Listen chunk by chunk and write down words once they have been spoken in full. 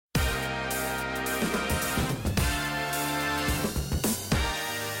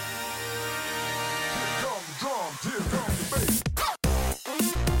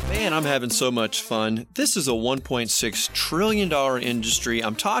Man, I'm having so much fun. This is a $1.6 trillion industry.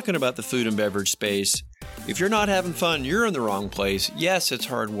 I'm talking about the food and beverage space. If you're not having fun, you're in the wrong place. Yes, it's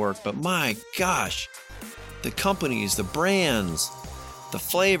hard work, but my gosh, the companies, the brands, the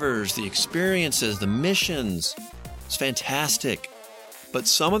flavors, the experiences, the missions, it's fantastic. But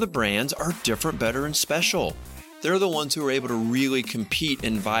some of the brands are different, better, and special. They're the ones who are able to really compete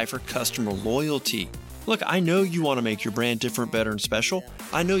and vie for customer loyalty. Look, I know you want to make your brand different, better, and special.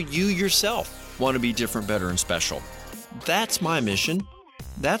 I know you yourself want to be different, better, and special. That's my mission.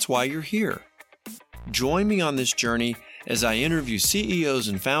 That's why you're here. Join me on this journey as I interview CEOs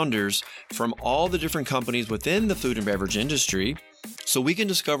and founders from all the different companies within the food and beverage industry so we can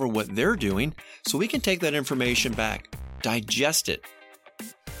discover what they're doing, so we can take that information back, digest it,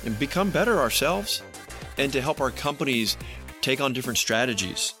 and become better ourselves, and to help our companies take on different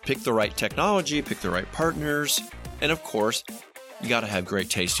strategies, pick the right technology, pick the right partners, and of course, you got to have great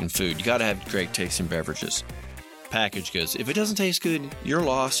tasting food. You got to have great tasting beverages. Packaged goods. If it doesn't taste good, you're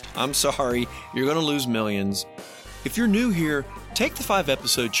lost. I'm sorry. You're going to lose millions. If you're new here, take the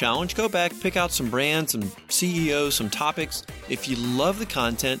 5-episode challenge. Go back, pick out some brands, some CEOs, some topics. If you love the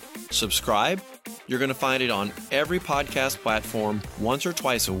content, subscribe. You're going to find it on every podcast platform once or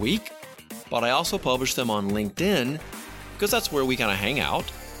twice a week. But I also publish them on LinkedIn, because that's where we kind of hang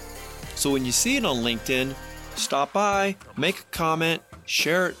out. So when you see it on LinkedIn, stop by, make a comment,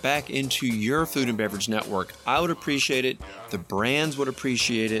 share it back into your food and beverage network. I would appreciate it. The brands would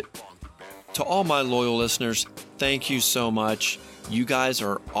appreciate it. To all my loyal listeners, thank you so much. You guys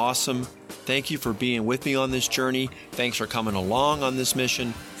are awesome. Thank you for being with me on this journey. Thanks for coming along on this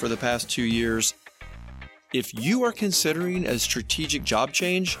mission for the past 2 years. If you are considering a strategic job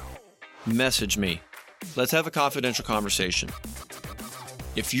change, message me. Let's have a confidential conversation.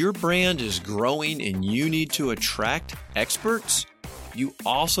 If your brand is growing and you need to attract experts, you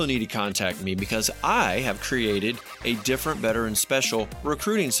also need to contact me because I have created a different, better, and special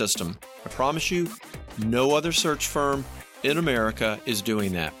recruiting system. I promise you, no other search firm in America is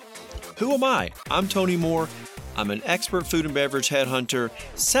doing that. Who am I? I'm Tony Moore. I'm an expert food and beverage headhunter,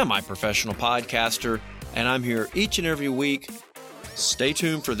 semi-professional podcaster, and I'm here each and every week. Stay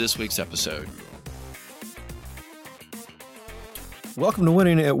tuned for this week's episode. Welcome to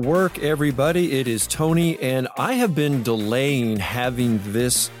Winning at Work, everybody. It is Tony, and I have been delaying having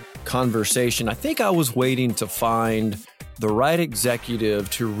this conversation. I think I was waiting to find the right executive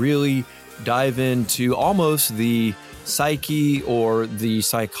to really dive into almost the psyche or the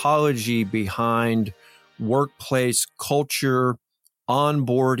psychology behind workplace culture,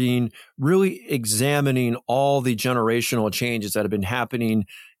 onboarding, really examining all the generational changes that have been happening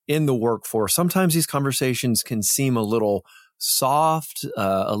in the workforce. Sometimes these conversations can seem a little soft,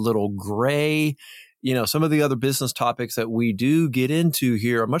 a little gray. You know, some of the other business topics that we do get into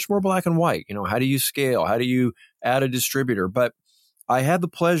here are much more black and white. You know, how do you scale? How do you add a distributor? But I had the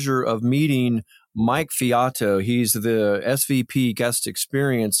pleasure of meeting Mike Fiato. He's the SVP Guest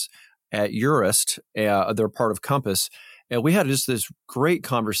Experience at Eurest. They're part of Compass. And we had just this great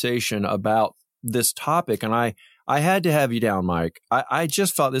conversation about this topic. And I had to have you down, Mike. I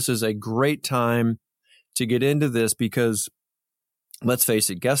just thought this is a great time to get into this because, let's face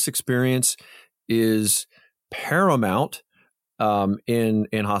it, guest experience is paramount in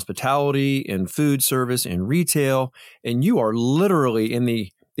hospitality, in food service, in retail, and you are literally in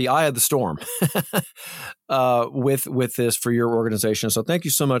the eye of the storm with this for your organization. So thank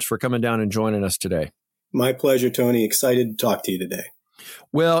you so much for coming down and joining us today. My pleasure, Tony. Excited to talk to you today.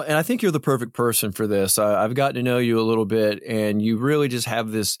 Well, and I think you're the perfect person for this. I've gotten to know you a little bit, and you really just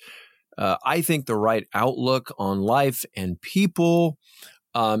have this, I think, the right outlook on life and people.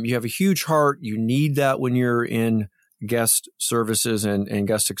 You have a huge heart. You need that when you're in guest services and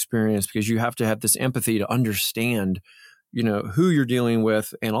guest experience because you have to have this empathy to understand, you know, who you're dealing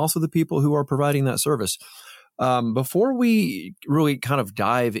with and also the people who are providing that service. Before we really kind of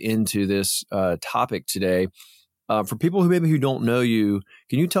dive into this topic today, for people who don't know you,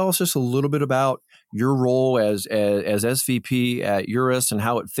 can you tell us just a little bit about your role as SVP at Eurest and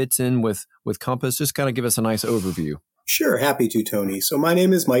how it fits in with Compass? Just kind of give us a nice overview. Sure. Happy to, Tony. So my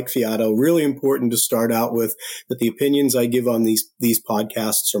name is Mike Fiato. Really important to start out with that the opinions I give on these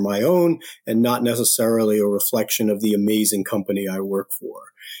podcasts are my own and not necessarily a reflection of the amazing company I work for.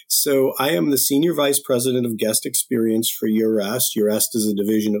 So I am the Senior Vice President of Guest Experience for Eurest. Eurest is a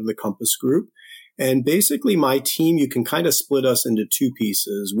division of the Compass Group. And basically my team, you can kind of split us into two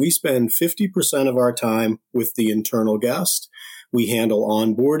pieces. We spend 50% of our time with the internal guest. We handle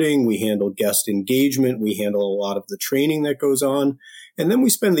onboarding, we handle guest engagement, we handle a lot of the training that goes on. And then we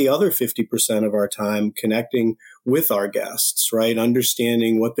spend the other 50% of our time connecting with our guests, right?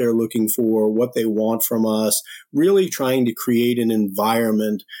 Understanding what they're looking for, what they want from us, really trying to create an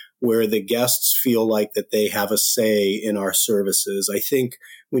environment where the guests feel like that they have a say in our services. I think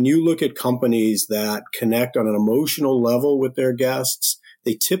when you look at companies that connect on an emotional level with their guests,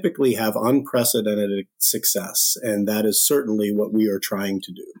 they typically have unprecedented success. And that is certainly what we are trying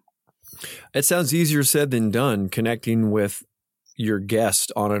to do. It sounds easier said than done, connecting with your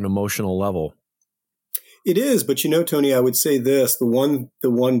guest on an emotional level. It is, but Tony, I would say this, the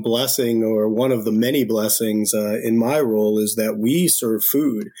one blessing or one of the many blessings in my role is that we serve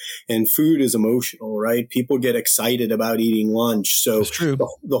food, and food is emotional, right? People get excited about eating lunch. So that's true.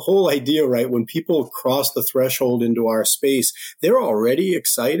 The whole idea, right, when people cross the threshold into our space, they're already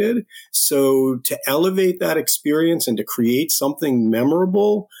excited. So to elevate that experience and to create something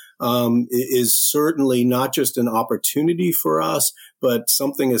memorable is certainly not just an opportunity for us, but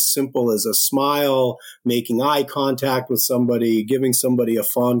something as simple as a smile, making eye contact with somebody, giving somebody a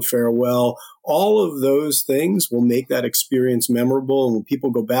fond farewell. All of those things will make that experience memorable. And when people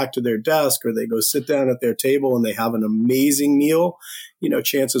go back to their desk or they go sit down at their table and they have an amazing meal,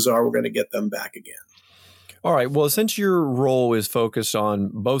 chances are we're going to get them back again. All right. Well, since your role is focused on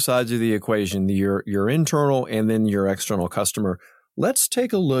both sides of the equation, your internal and then your external customer, let's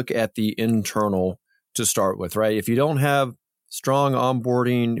take a look at the internal to start with, right? If you don't have strong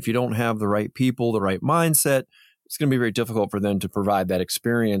onboarding, if you don't have the right people, the right mindset, it's going to be very difficult for them to provide that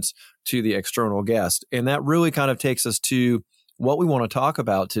experience to the external guest. And that really kind of takes us to what we want to talk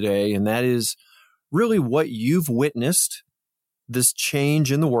about today. And that is really what you've witnessed, this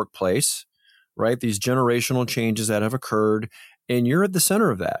change in the workplace, right? These generational changes that have occurred. And you're at the center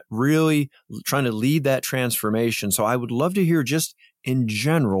of that, really trying to lead that transformation. So I would love to hear just in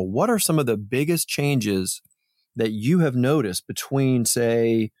general, what are some of the biggest changes that you have noticed between,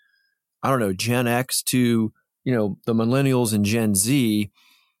 say, Gen X to, the millennials and Gen Z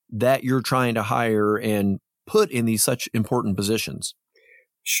that you're trying to hire and put in these such important positions?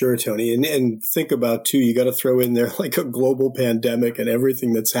 Sure, Tony. And think about, too, you got to throw in there like a global pandemic and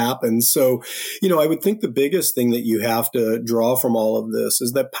everything that's happened. So, I would think the biggest thing that you have to draw from all of this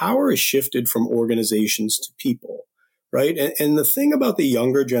is that power has shifted from organizations to people, right? And the thing about the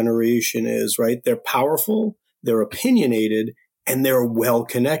younger generation is, right, they're powerful, they're opinionated, and they're well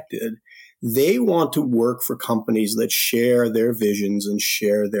connected. They want to work for companies that share their visions and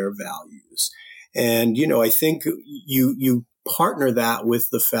share their values. And, I think you partner that with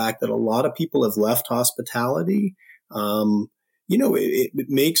the fact that a lot of people have left hospitality. It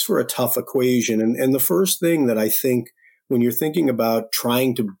makes for a tough equation. And the first thing that I think when you're thinking about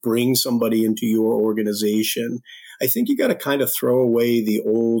trying to bring somebody into your organization, I think you got to kind of throw away the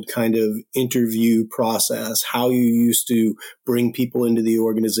old kind of interview process, how you used to bring people into the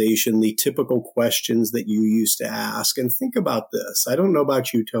organization, the typical questions that you used to ask. And think about this. I don't know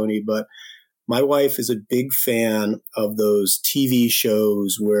about you, Tony, but my wife is a big fan of those TV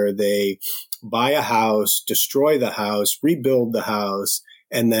shows where they buy a house, destroy the house, rebuild the house,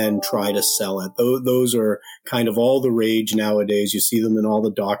 and then try to sell it. Those are kind of all the rage nowadays. You see them in all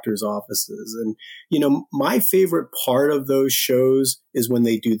the doctors' offices. And, my favorite part of those shows is when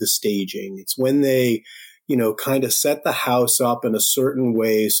they do the staging. It's when they, kind of set the house up in a certain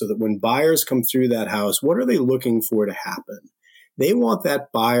way so that when buyers come through that house, what are they looking for to happen? They want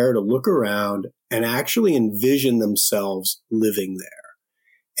that buyer to look around and actually envision themselves living there.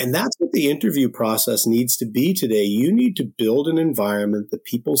 And that's what the interview process needs to be today. You need to build an environment that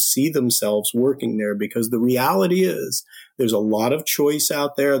people see themselves working there, because the reality is there's a lot of choice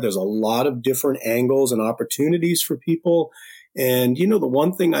out there. There's a lot of different angles and opportunities for people. And, the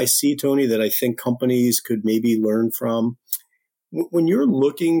one thing I see, Tony, that I think companies could maybe learn from, when you're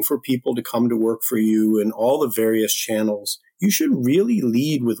looking for people to come to work for you in all the various channels, you should really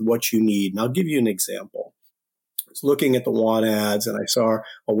lead with what you need. And I'll give you an example. I was looking at the want ads and I saw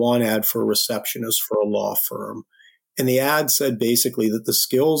a want ad for a receptionist for a law firm. And the ad said basically that the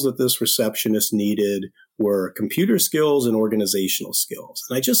skills that this receptionist needed were computer skills and organizational skills.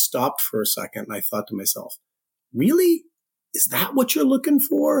 And I just stopped for a second and I thought to myself, really? Is that what you're looking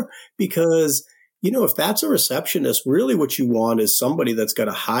for? Because if that's a receptionist, really what you want is somebody that's got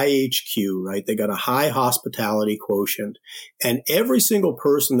a high HQ, right? They got a high hospitality quotient. And every single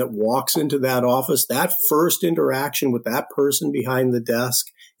person that walks into that office, that first interaction with that person behind the desk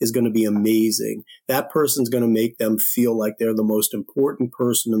is going to be amazing. That person's going to make them feel like they're the most important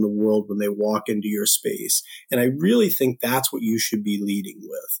person in the world when they walk into your space. And I really think that's what you should be leading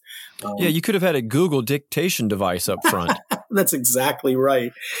with. Yeah, you could have had a Google dictation device up front. That's exactly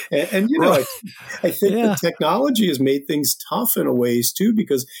right. And you know, I think that technology has made things tough in a ways too,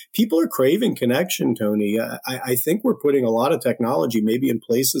 because people are craving connection, Tony. I think we're putting a lot of technology maybe in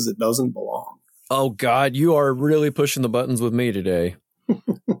places it doesn't belong. Oh, God, you are really pushing the buttons with me today.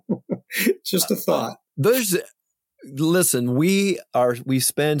 Just a thought. Listen, we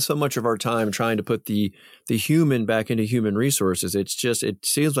spend so much of our time trying to put the human back into human resources. It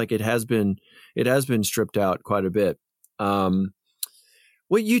seems like it has been stripped out quite a bit. Well,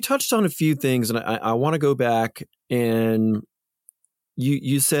 you touched on a few things, and I want to go back, and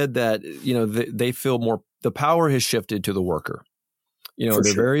you said that, you know, they feel more, the power has shifted to the worker. You know,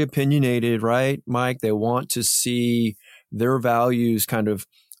 they're very opinionated, right, Mike? They want to see their values kind of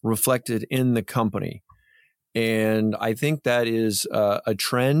reflected in the company. And I think that is a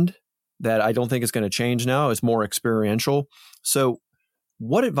trend that I don't think is going to change now. It's more experiential. So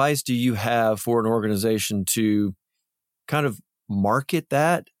what advice do you have for an organization to kind of market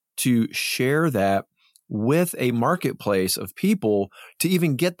that, to share that with a marketplace of people, to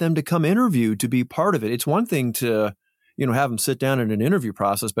even get them to come interview, to be part of it? It's one thing to, you know, have them sit down in an interview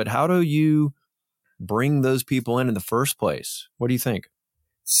process, but how do you bring those people in the first place? What do you think?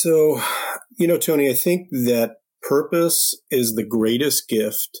 So, you know, Tony, I think that purpose is the greatest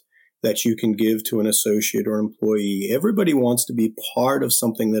gift that you can give to an associate or employee. Everybody wants to be part of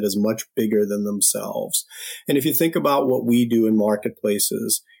something that is much bigger than themselves. And if you think about what we do in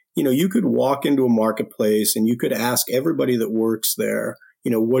marketplaces, you know, you could walk into a marketplace and you could ask everybody that works there, you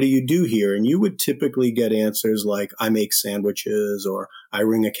know, what do you do here? And you would typically get answers like, I make sandwiches, or I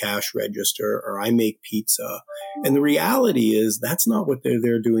ring a cash register, or I make pizza. And the reality is that's not what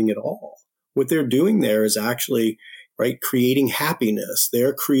they're doing at all. What they're doing there is actually, right, creating happiness.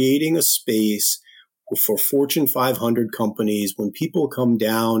 They're creating a space for Fortune 500 companies when people come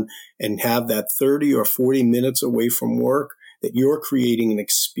down and have that 30 or 40 minutes away from work, that you're creating an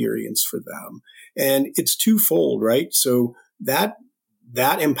experience for them. And it's twofold, right? So that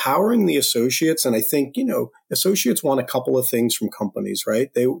empowering the associates, and I think, you know, associates want a couple of things from companies,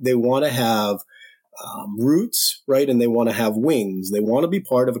 right? They want to have roots, right? And they want to have wings. They want to be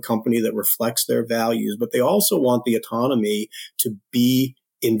part of a company that reflects their values, but they also want the autonomy to be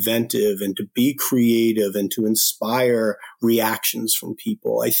inventive and to be creative and to inspire reactions from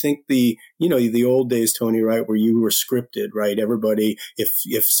people. I think the old days, Tony, right, where you were scripted, right? Everybody, if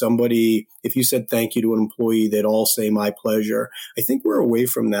you said thank you to an employee, they'd all say my pleasure. I think we're away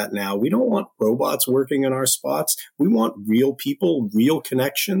from that now. We don't want robots working in our spots. We want real people, real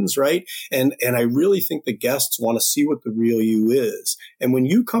connections, right? And I really think the guests want to see what the real you is. And when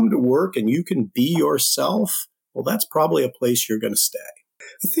you come to work and you can be yourself, well, that's probably a place you're going to stay.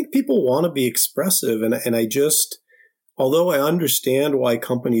 I think people want to be expressive, and I just, although I understand why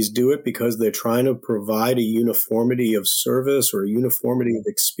companies do it because they're trying to provide a uniformity of service or a uniformity of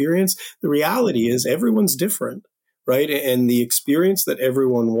experience, the reality is everyone's different, right? And the experience that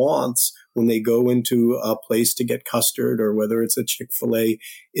everyone wants when they go into a place to get custard, or whether it's a Chick-fil-A,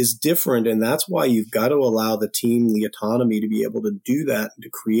 is different. And that's why you've got to allow the team the autonomy to be able to do that and to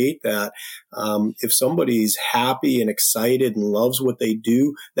create that. If somebody's happy and excited and loves what they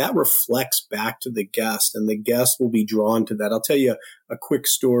do, that reflects back to the guest, and the guest will be drawn to that. I'll tell you a quick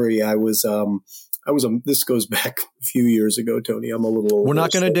story. This goes back a few years ago, Tony. I'm a little older. We're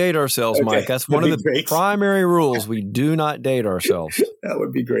not going to date ourselves, okay. Mike. That's one of the primary rules. We do not date ourselves. That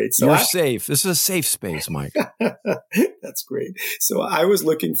would be great. So you're safe. This is a safe space, Mike. That's great. So I was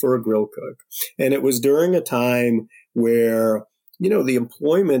looking for a grill cook, and it was during a time where, you know, the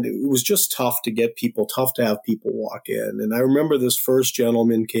employment, it was just tough to have people walk in. And I remember this first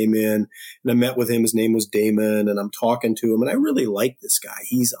gentleman came in, and I met with him. His name was Damon, and I'm talking to him, and I really like this guy.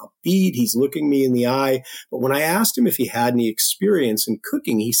 He's upbeat. He's looking me in the eye. But when I asked him if he had any experience in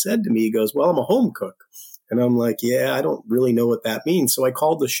cooking, he said to me, he goes, well, I'm a home cook. And I'm like, yeah, I don't really know what that means. So I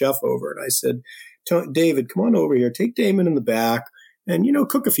called the chef over, and I said, David, come on over here. Take Damon in the back and, you know,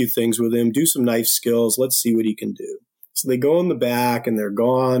 cook a few things with him. Do some knife skills. Let's see what he can do. So they go in the back, and they're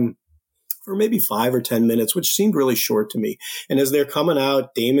gone for maybe 5 or 10 minutes, which seemed really short to me. And as they're coming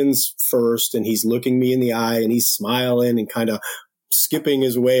out, Damon's first, and he's looking me in the eye, and he's smiling and kind of skipping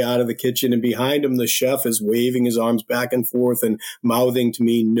his way out of the kitchen. And behind him, the chef is waving his arms back and forth and mouthing to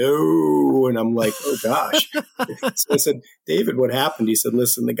me, no. And I'm like, oh, gosh. So I said, David, what happened? He said,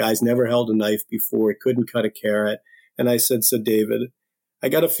 listen, the guy's never held a knife before. He couldn't cut a carrot. And I said, so David, I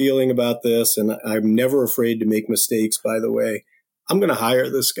got a feeling about this, and I'm never afraid to make mistakes, by the way. I'm going to hire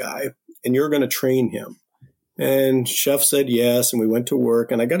this guy and you're going to train him. And chef said yes. And we went to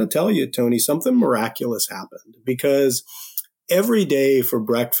work. And I got to tell you, Tony, something miraculous happened because every day for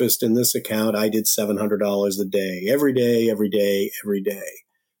breakfast in this account, I did $700 a day, every day, every day, every day.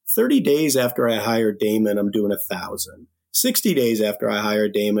 30 days after I hired Damon, I'm doing $1,000. 60 days after I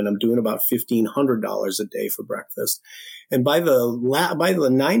hired Damon, I'm doing about $1,500 a day for breakfast. And by the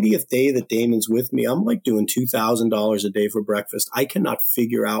 90th day that Damon's with me, I'm like doing $2,000 a day for breakfast. I cannot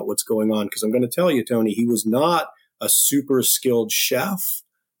figure out what's going on because I'm going to tell you, Tony, he was not a super skilled chef,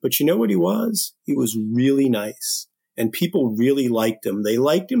 but you know what he was? He was really nice and people really liked him. They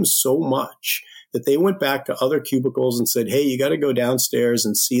liked him so much that they went back to other cubicles and said, hey, you got to go downstairs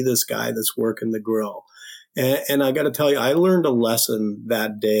and see this guy that's working the grill. And I got to tell you, I learned a lesson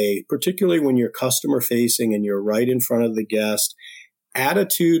that day, particularly when you're customer facing and you're right in front of the guest.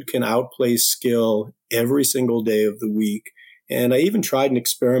 Attitude can outplay skill every single day of the week. And I even tried an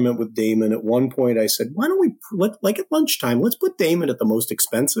experiment with Damon. At one point, I said, why don't we, like at lunchtime, let's put Damon at the most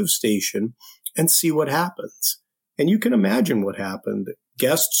expensive station and see what happens. And you can imagine what happened.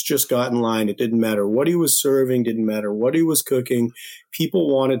 Guests just got in line. It didn't matter what he was serving, didn't matter what he was cooking.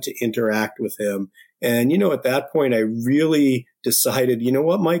 People wanted to interact with him. And, at that point, I really decided, you know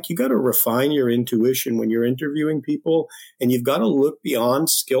what, Mike, you got to refine your intuition when you're interviewing people, and you've got to look beyond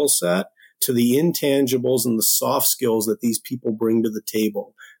skill set to the intangibles and the soft skills that these people bring to the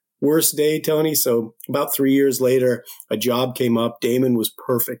table. Worst day, Tony. So about 3 years later, a job came up. Damon was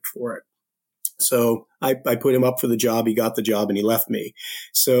perfect for it. So I put him up for the job. He got the job and he left me.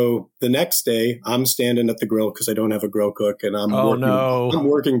 So the next day I'm standing at the grill because I don't have a grill cook and I'm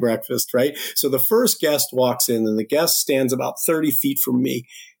working breakfast, right? So the first guest walks in and the guest stands about 30 feet from me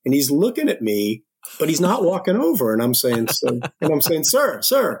and he's looking at me, but he's not walking over. And I'm saying,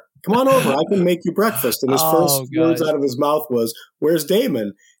 sir, come on over. I can make you breakfast. And his first words out of his mouth was, where's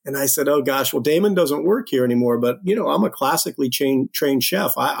Damon? And I said, oh, gosh, well, Damon doesn't work here anymore, but, I'm a classically trained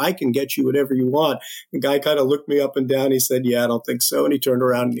chef. I can get you whatever you want. The guy kind of looked me up and down. He said, yeah, I don't think so. And he turned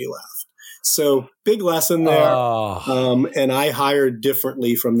around and he left. So big lesson there. And I hired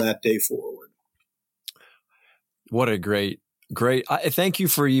differently from that day forward. What a great. Thank you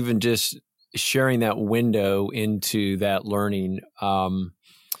for even just sharing that window into that learning.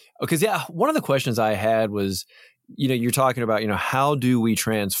 Because, one of the questions I had was, you're talking about, how do we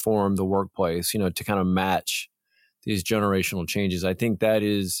transform the workplace, to kind of match these generational changes? I think that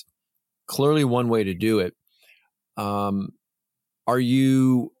is clearly one way to do it. Are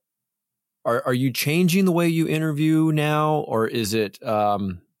you changing the way you interview now, or is it,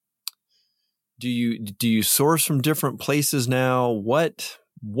 do you source from different places now? What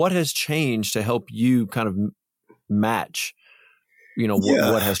has changed to help you kind of match,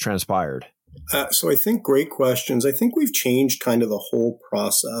 what has transpired? So I think great questions. I think we've changed kind of the whole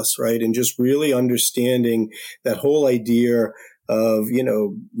process, right? And just really understanding that whole idea of,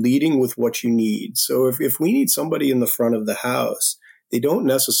 leading with what you need. So if we need somebody in the front of the house, they don't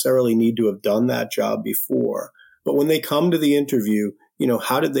necessarily need to have done that job before. But when they come to the interview,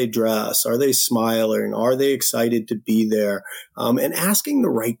 how did they dress? Are they smiling? Are they excited to be there? And asking the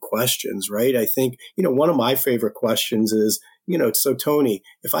right questions, right? I think, one of my favorite questions is, so Tony,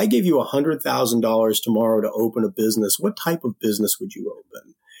 if I gave you $100,000 tomorrow to open a business, what type of business would you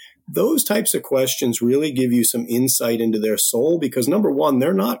open? Those types of questions really give you some insight into their soul because number one,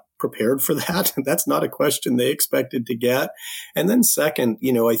 they're not prepared for that. That's not a question they expected to get. And then second,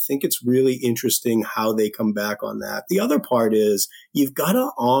 I think it's really interesting how they come back on that. The other part is you've got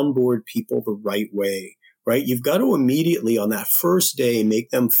to onboard people the right way, right? You've got to immediately on that first day make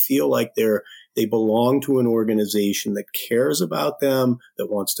them feel like they belong to an organization that cares about them,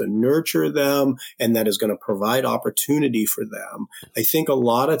 that wants to nurture them, and that is going to provide opportunity for them. I think a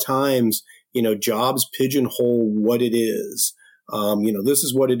lot of times, jobs pigeonhole what it is. This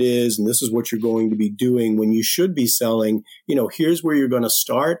is what it is, and this is what you're going to be doing when you should be selling, here's where you're going to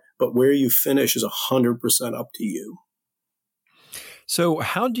start, but where you finish is 100% up to you. So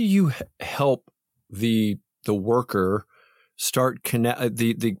how do you help the worker start connect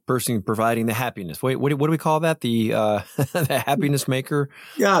the person providing the happiness? Wait, what do we call that? The the happiness maker?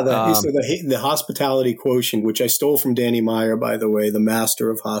 Yeah, the hospitality quotient, which I stole from Danny Meyer, by the way, the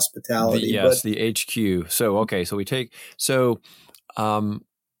master of hospitality. The HQ. So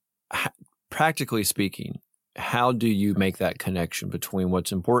practically speaking, how do you make that connection between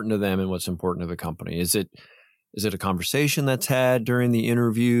what's important to them and what's important to the company? Is it a conversation that's had during the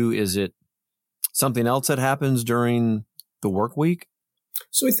interview? Is it something else that happens during the work week?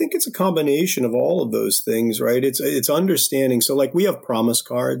 So I think it's a combination of all of those things, right? It's understanding. So like we have promise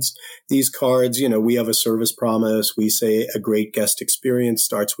cards. These cards, we have a service promise. We say a great guest experience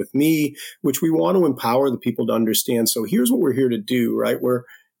starts with me, which we want to empower the people to understand. So here's what we're here to do, right?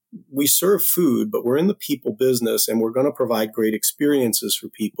 We serve food, but we're in the people business and we're going to provide great experiences for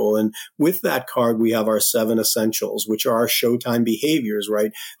people. And with that card, we have our 7 essentials, which are our showtime behaviors,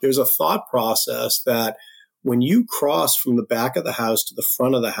 right? There's a thought process that when you cross from the back of the house to the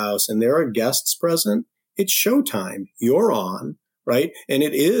front of the house and there are guests present, it's showtime. You're on, right? And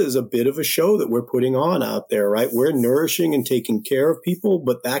it is a bit of a show that we're putting on out there, right? We're nourishing and taking care of people,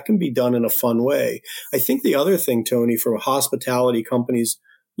 but that can be done in a fun way. I think the other thing, Tony, for hospitality companies,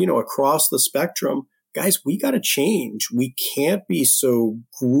 across the spectrum, guys, we got to change. We can't be so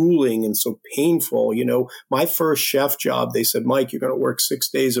grueling and so painful. My first chef job, they said, Mike, you're going to work 6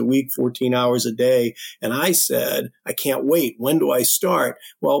 days a week, 14 hours a day. And I said, I can't wait. When do I start?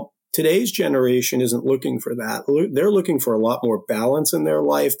 Well, today's generation isn't looking for that. They're looking for a lot more balance in their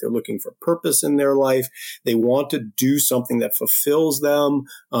life. They're looking for purpose in their life. They want to do something that fulfills them,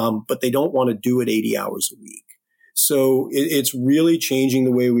 but they don't want to do it 80 hours a week. So it's really changing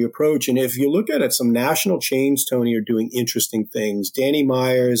the way we approach. And if you look at it, some national chains, Tony, are doing interesting things. Danny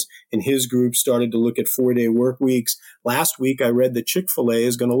Myers and his group started to look at 4-day work weeks. Last week, I read that Chick-fil-A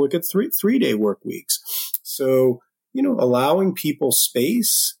is going to look at three-day work weeks. So, allowing people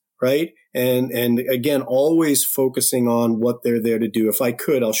space, right? And again, always focusing on what they're there to do. If I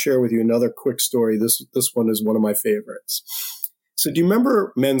could, I'll share with you another quick story. This one is one of my favorites. So do you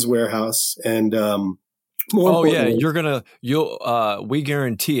remember Men's Warehouse and, we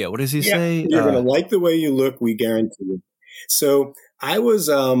guarantee it. What does he say? You're going to like the way you look. We guarantee it. So I went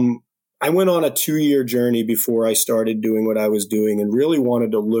on a 2-year journey before I started doing what I was doing and really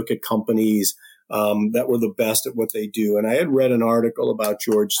wanted to look at companies that were the best at what they do. And I had read an article about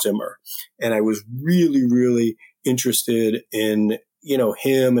George Zimmer, and I was really, really interested in,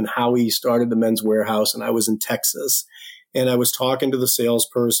 him and how he started the Men's Warehouse. And I was in Texas. And I was talking to the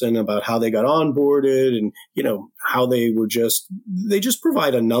salesperson about how they got onboarded and, how they just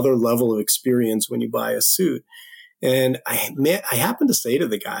provide another level of experience when you buy a suit. And I happened to say to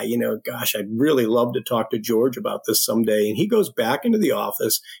the guy, gosh, I'd really love to talk to George about this someday. And he goes back into the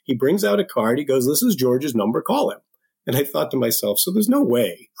office. He brings out a card. He goes, this is George's number. Call him. And I thought to myself, so there's no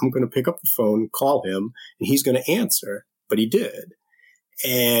way I'm going to pick up the phone, call him, and he's going to answer. But he did.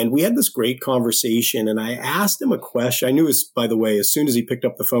 And we had this great conversation, and I asked him a question. I knew by the way, as soon as he picked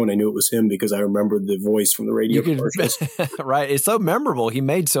up the phone, I knew it was him because I remembered the voice from the radio commercials. Right. It's so memorable. He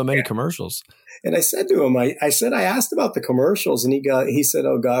made so many commercials. And I said to him, I asked about the commercials, and he said,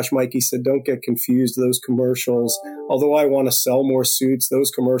 oh gosh, Mike, he said, don't get confused. Those commercials, although I want to sell more suits, those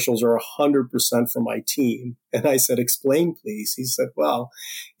commercials are 100% for my team. And I said, explain, please. He said, well,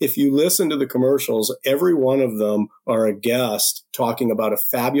 if you listen to the commercials, every one of them are a guest talking about a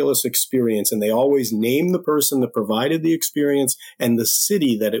fabulous experience. And they always name the person that provided the experience and the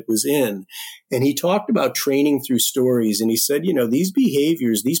city that it was in. And he talked about training through stories. And he said, these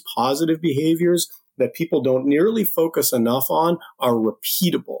behaviors, these positive behaviors that people don't nearly focus enough on are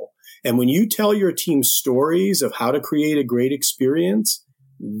repeatable. And when you tell your team stories of how to create a great experience,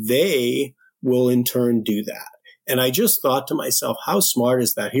 they will in turn do that. And I just thought to myself, how smart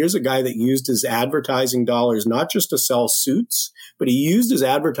is that? Here's a guy that used his advertising dollars not just to sell suits, but he used his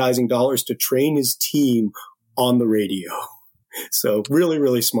advertising dollars to train his team on the radio. So really,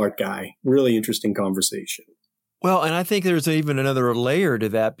 really smart guy. Really interesting conversation. Well, and I think there's even another layer to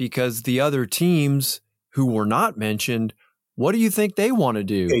that because the other teams who were not mentioned, what do you think they want to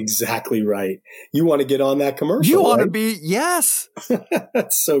do? Exactly right. You want to get on that commercial. You want to be, yes.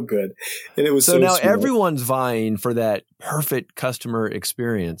 That's so good. And it was so now smart. Everyone's vying for that perfect customer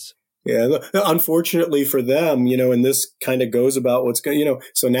experience. Yeah. Unfortunately for them, and this kind of goes about what's going,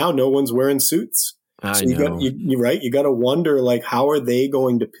 so now no one's wearing suits. I know. You're right. You got to wonder, like, how are they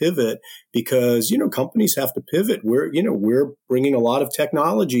going to pivot? Because, companies have to pivot. We're bringing a lot of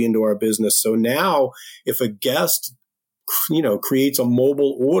technology into our business. So now if a guest creates a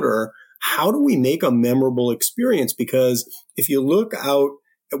mobile order, how do we make a memorable experience? Because if you look out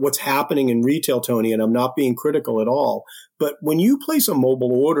at what's happening in retail, Tony, and I'm not being critical at all, but when you place a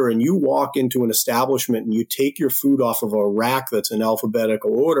mobile order and you walk into an establishment and you take your food off of a rack that's in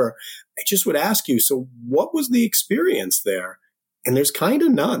alphabetical order, I just would ask you, so what was the experience there? And there's kind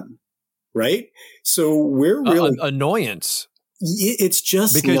of none, right? So we're really... annoyance. It's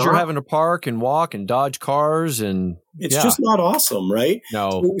just because you're having to park and walk and dodge cars, and it's just not awesome, right?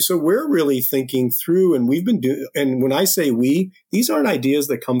 No. So we're really thinking through, and we've been doing, and when I say we, these aren't ideas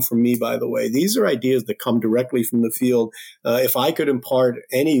that come from me, by the way. These are ideas that come directly from the field. If I could impart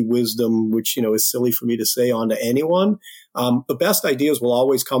any wisdom, which, is silly for me to say, onto anyone, the best ideas will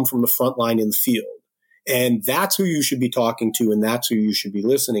always come from the front line in the field. And that's who you should be talking to, and that's who you should be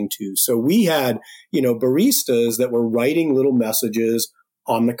listening to. So we had, baristas that were writing little messages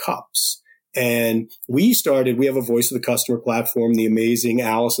on the cups. And we have a voice of the customer platform. The amazing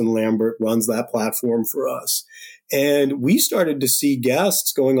Allison Lambert runs that platform for us. And we started to see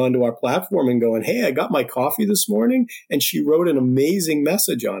guests going onto our platform and going, hey, I got my coffee this morning. And she wrote an amazing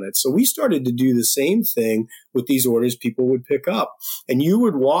message on it. So we started to do the same thing with these orders people would pick up. And you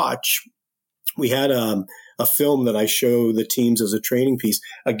would watch. We had a film that I show the teams as a training piece.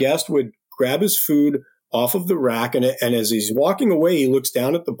 A guest would grab his food off of the rack, and as he's walking away, he looks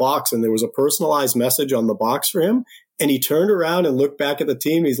down at the box, and there was a personalized message on the box for him. And he turned around and looked back at the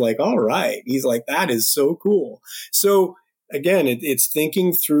team. He's like, all right. He's like, that is so cool. So again, it's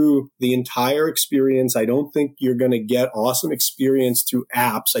thinking through the entire experience. I don't think you're going to get awesome experience through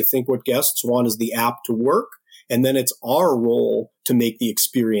apps. I think what guests want is the app to work, and then it's our role to make the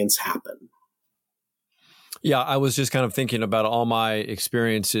experience happen. Yeah, I was just kind of thinking about all my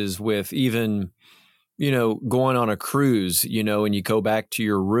experiences with even, going on a cruise, and you go back to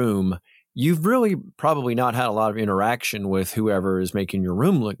your room. You've really probably not had a lot of interaction with whoever is making your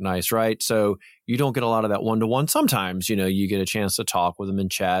room look nice, right? So you don't get a lot of that one-to-one. Sometimes, you get a chance to talk with them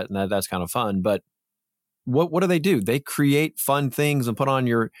and chat, and that's kind of fun. But what do? They create fun things and put on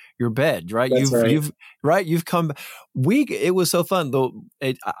your bed, right? You've come. It was so fun though.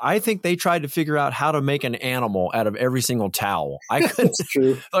 I think they tried to figure out how to make an animal out of every single towel. I couldn't. That's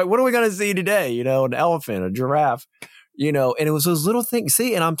true. Like, what are we going to see today? An elephant, a giraffe. And it was those little things.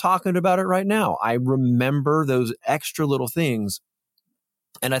 See, and I'm talking about it right now. I remember those extra little things,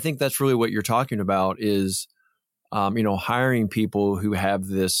 and I think that's really what you're talking about is, hiring people who have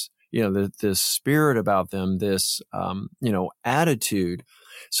this. This spirit about them, this, attitude.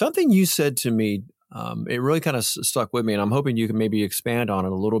 Something you said to me, it really kind of stuck with me, and I'm hoping you can maybe expand on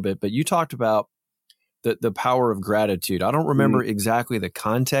it a little bit, but you talked about the power of gratitude. I don't remember exactly the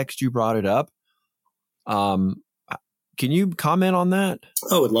context you brought it up. Can you comment on that?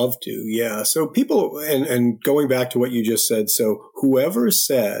 I would love to. Yeah. So people, and going back to what you just said, so whoever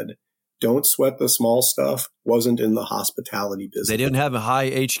said, don't sweat the small stuff, wasn't in the hospitality business. They didn't have a high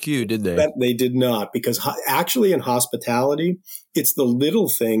HQ, did they? They did not, because actually in hospitality, it's the little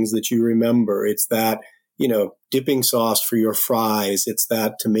things that you remember. It's that, dipping sauce for your fries. It's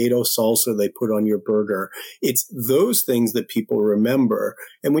that tomato salsa they put on your burger. It's those things that people remember.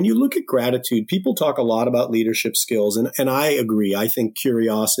 And when you look at gratitude, people talk a lot about leadership skills. And I agree. I think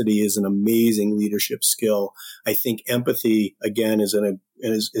curiosity is an amazing leadership skill. I think empathy, again, is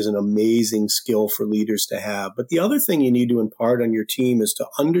an amazing skill for leaders to have. But the other thing you need to impart on your team is to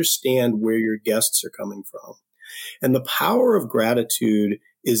understand where your guests are coming from. And the power of gratitude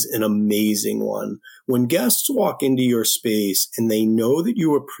is an amazing one. When guests walk into your space and they know that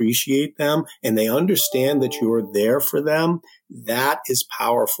you appreciate them and they understand that you're there for them, that is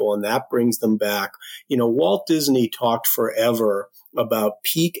powerful, and that brings them back. Walt Disney talked forever about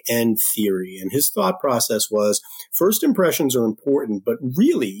peak end theory, and his thought process was first impressions are important, but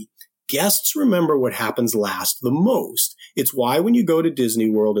really guests remember what happens last the most. It's why when you go to Disney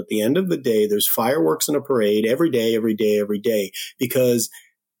World at the end of the day, there's fireworks and a parade every day, because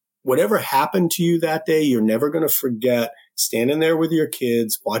whatever happened to you that day, you're never going to forget standing there with your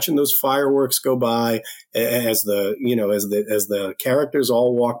kids, watching those fireworks go by as the characters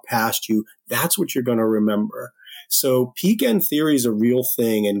all walk past you. That's what you're going to remember. So peak end theory is a real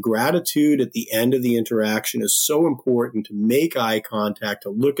thing, and gratitude at the end of the interaction is so important to make eye contact, to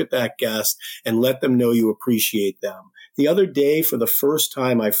look at that guest and let them know you appreciate them. The other day, for the first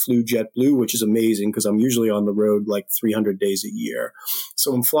time, I flew JetBlue, which is amazing because I'm usually on the road like 300 days a year.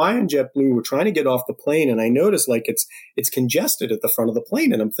 So I'm flying JetBlue. We're trying to get off the plane, and I notice like it's congested at the front of the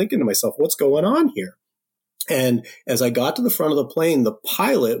plane, and I'm thinking to myself, what's going on here? And as I got to the front of the plane, the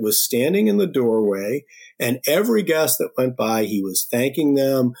pilot was standing in the doorway, and every guest that went by, he was thanking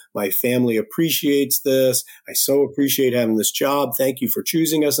them. My family appreciates this. I so appreciate having this job. Thank you for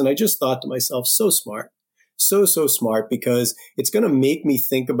choosing us. And I just thought to myself, so smart. So smart, because it's going to make me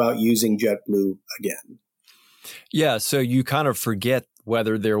think about using JetBlue again. Yeah. So you kind of forget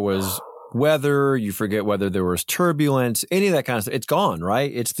whether there was weather, you forget whether there was turbulence, any of that kind of stuff. It's gone,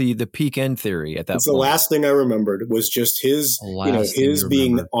 right? It's the peak end theory at that It's point. The last thing I remembered was just his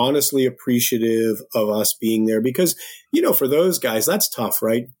being honestly appreciative of us being there because, for those guys, that's tough,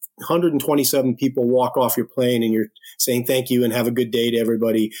 right? 127 people walk off your plane and you're saying thank you and have a good day to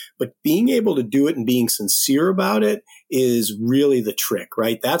everybody. But being able to do it and being sincere about it is really the trick,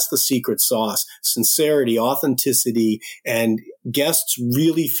 right? That's the secret sauce. Sincerity, authenticity, and guests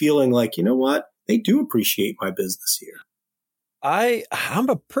really feeling like, you know what? They do appreciate my business here. I'm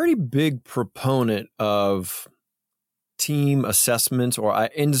a pretty big proponent of team assessments or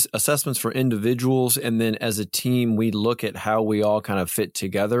assessments for individuals. And then as a team, we look at how we all kind of fit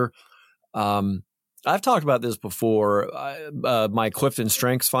together. I've talked about this before. My Clifton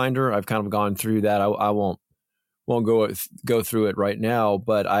Strengths Finder, I've kind of gone through that. I won't go through it right now,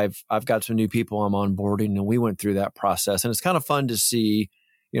 but I've got some new people I'm onboarding and we went through that process. And it's kind of fun to see,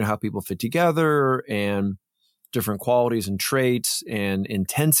 how people fit together and different qualities and traits and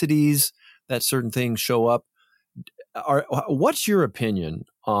intensities that certain things show up. What's your opinion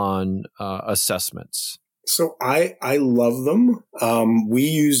on assessments? So I love them. We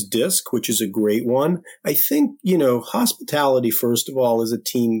use DISC, which is a great one. I think, hospitality, first of all, is a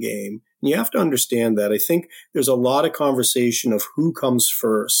team game. And you have to understand that. I think there's a lot of conversation of who comes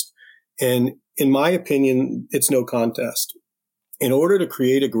first. And in my opinion, it's no contest. In order to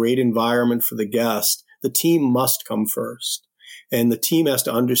create a great environment for the guest, the team must come first. And the team has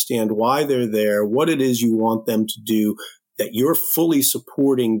to understand why they're there, what it is you want them to do, that you're fully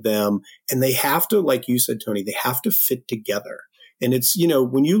supporting them. And they have to, like you said, Tony, they have to fit together. And it's,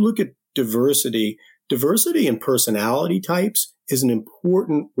 when you look at diversity and personality types is an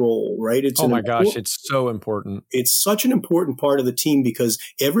important role, right? It's it's so important. It's such an important part of the team because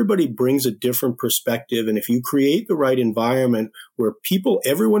everybody brings a different perspective. And if you create the right environment where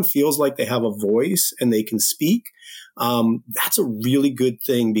everyone feels like they have a voice and they can speak, that's a really good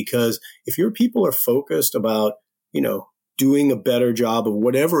thing because if your people are focused about, doing a better job of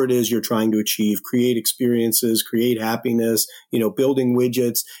whatever it is you're trying to achieve, create experiences, create happiness, building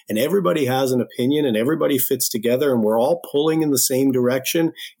widgets, and everybody has an opinion and everybody fits together and we're all pulling in the same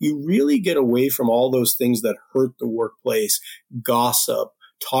direction, you really get away from all those things that hurt the workplace, gossip,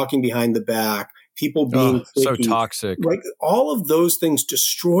 talking behind the back, people being so toxic. Right? All of those things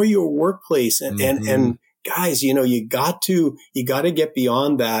destroy your workplace and guys, you got to get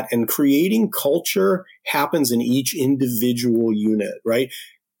beyond that, and creating culture happens in each individual unit, right?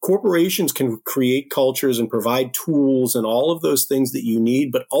 Corporations can create cultures and provide tools and all of those things that you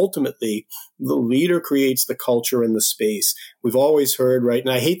need, but ultimately the leader creates the culture in the space. We've always heard, right?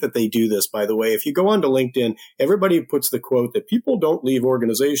 And I hate that they do this, by the way. If you go onto LinkedIn, everybody puts the quote that people don't leave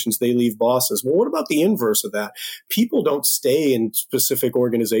organizations, they leave bosses. Well, what about the inverse of that? People don't stay in specific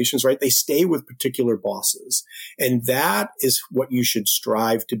organizations, right? They stay with particular bosses. And that is what you should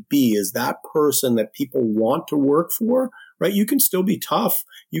strive to be, is that person that people want to work for, right? You can still be tough.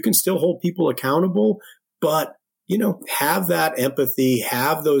 You can still hold people accountable, but, have that empathy,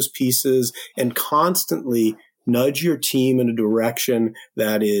 have those pieces, and constantly nudge your team in a direction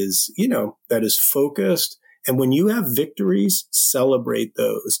that is, that is focused. And when you have victories, celebrate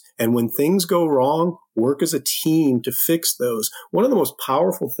those. And when things go wrong, work as a team to fix those. One of the most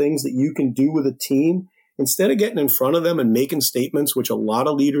powerful things that you can do with a team, instead of getting in front of them and making statements, which a lot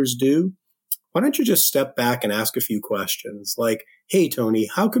of leaders do, why don't you just step back and ask a few questions like, hey, Tony,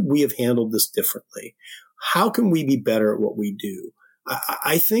 how could we have handled this differently? How can we be better at what we do?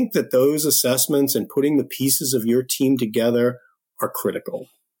 I think that those assessments and putting the pieces of your team together are critical.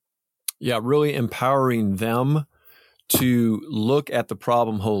 Yeah, really empowering them to look at the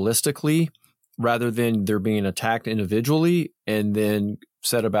problem holistically rather than they're being attacked individually and then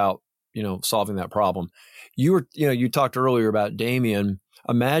set about, solving that problem. You talked earlier about Damien.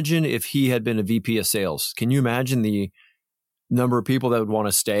 Imagine if he had been a VP of sales. Can you imagine the number of people that would want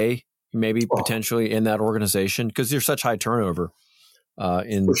to stay maybe potentially in that organization? Because there's such high turnover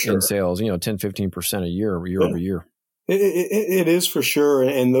in sales, 10, 15% a year over year. It is for sure.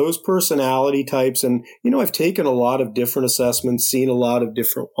 And those personality types, and, I've taken a lot of different assessments, seen a lot of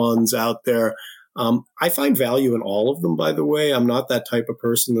different ones out there. I find value in all of them, by the way. I'm not that type of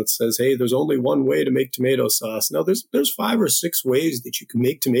person that says, hey, there's only one way to make tomato sauce. No, there's 5 or 6 ways that you can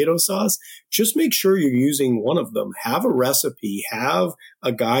make tomato sauce. Just make sure you're using one of them. Have a recipe, have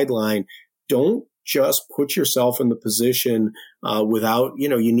a guideline. Don't just put yourself in the position without,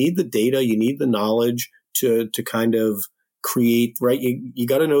 you need the data, you need the knowledge to kind of create, right? You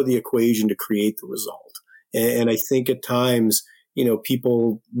got to know the equation to create the result. And I think at times,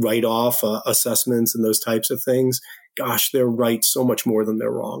 people write off assessments and those types of things. Gosh, they're right so much more than they're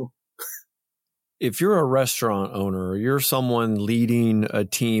wrong. if you're a restaurant owner, or you're someone leading a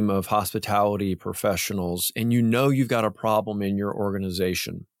team of hospitality professionals, and you know you've got a problem in your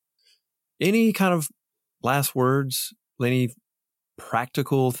organization, any kind of last words, any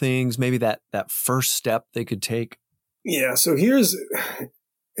practical things, maybe that first step they could take? Yeah. So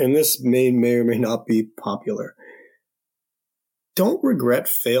and this may or may not be popular. Don't regret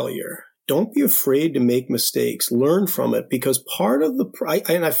failure. Don't be afraid to make mistakes. Learn from it, because part of I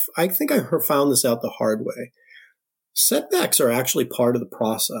think I found this out the hard way. Setbacks are actually part of the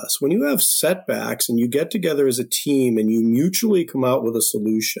process. When you have setbacks and you get together as a team and you mutually come out with a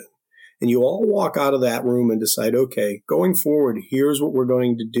solution, and you all walk out of that room and decide, okay, going forward, here's what we're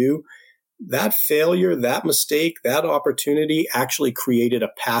going to do. That failure, that mistake, that opportunity actually created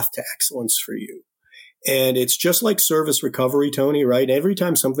a path to excellence for you. And it's just like service recovery, Tony, right? Every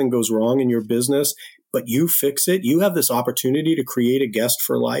time something goes wrong in your business, but you fix it, you have this opportunity to create a guest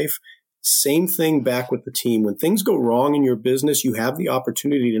for life. Same thing back with the team. When things go wrong in your business, you have the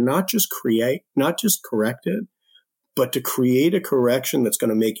opportunity to not just correct it, but to create a correction that's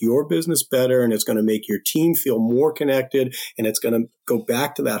going to make your business better, and it's going to make your team feel more connected, and it's going to go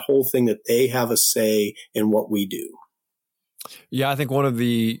back to that whole thing that they have a say in what we do. Yeah, I think one of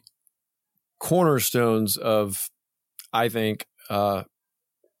the cornerstones of, I think, an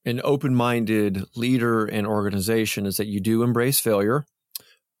open-minded leader and organization is that you do embrace failure.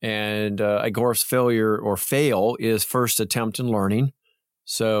 And of course, failure or fail is first attempt in learning.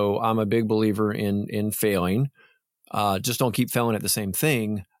 So I'm a big believer in failing. Just don't keep failing at the same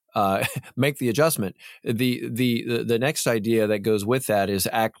thing. Make the adjustment. The next idea that goes with that is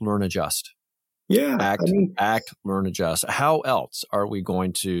act, learn, adjust. Yeah. Act, learn, adjust. How else are we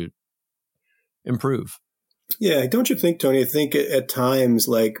going to improve? Yeah. Don't you think, Tony? I think at times,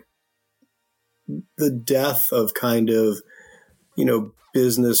 like, the death of kind of,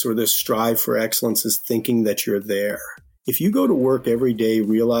 business or this strive for excellence is thinking that you're there. If you go to work every day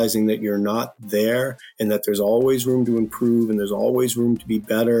realizing that you're not there, and that there's always room to improve, and there's always room to be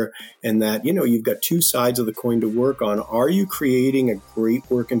better, and that, you've got two sides of the coin to work on, are you creating a great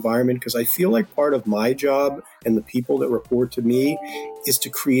work environment? Because I feel like part of my job and the people that report to me is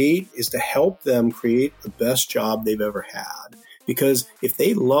to help them create the best job they've ever had. Because if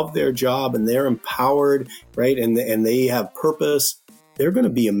they love their job and they're empowered, right, and they have purpose, they're going to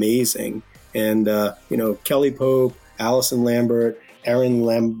be amazing. And, Kelly Pope, Allison Lambert, Aaron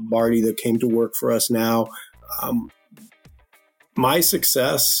Lombardi that came to work for us now. My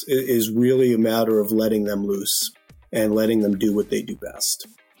success is really a matter of letting them loose and letting them do what they do best.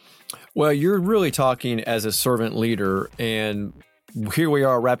 Well, you're really talking as a servant leader, and here we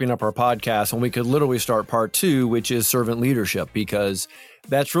are wrapping up our podcast, and we could literally start part 2, which is servant leadership, because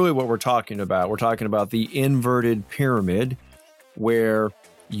that's really what we're talking about. We're talking about the inverted pyramid, where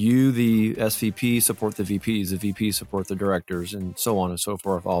you, the SVP, support the VPs, the VPs support the directors, and so on and so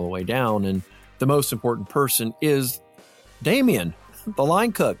forth, all the way down. And the most important person is Damien, the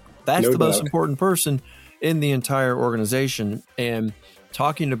line cook. That's the most important person in the entire organization. And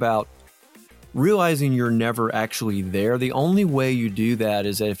talking about realizing you're never actually there, the only way you do that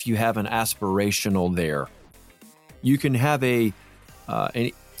is that if you have an aspirational there. You can have an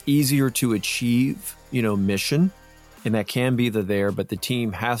easier to achieve, mission, and that can be the there, but the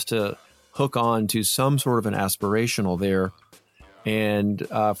team has to hook on to some sort of an aspirational there. And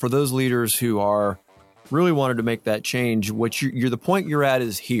for those leaders who are really wanted to make that change, the point you're at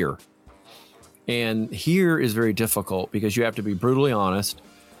is here. And here is very difficult because you have to be brutally honest,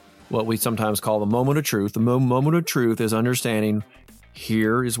 what we sometimes call the moment of truth. The moment of truth is understanding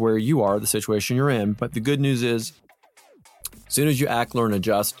here is where you are, the situation you're in. But the good news is, as soon as you act, learn,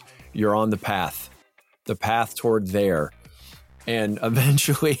 adjust, you're on the path toward there. And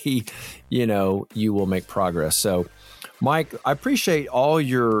eventually, you will make progress. So, Mike, I appreciate all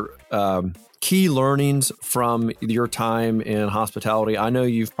your key learnings from your time in hospitality. I know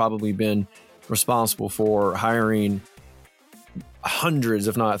you've probably been responsible for hiring hundreds,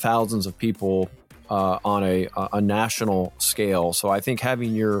 if not thousands of people on a national scale. So I think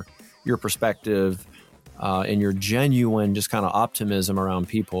having your perspective and your genuine just kind of optimism around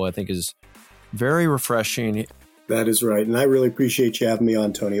people, I think is very refreshing. That is right. And I really appreciate you having me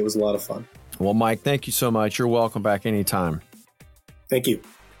on, Tony. It was a lot of fun. Well, Mike, thank you so much. You're welcome back anytime. Thank you.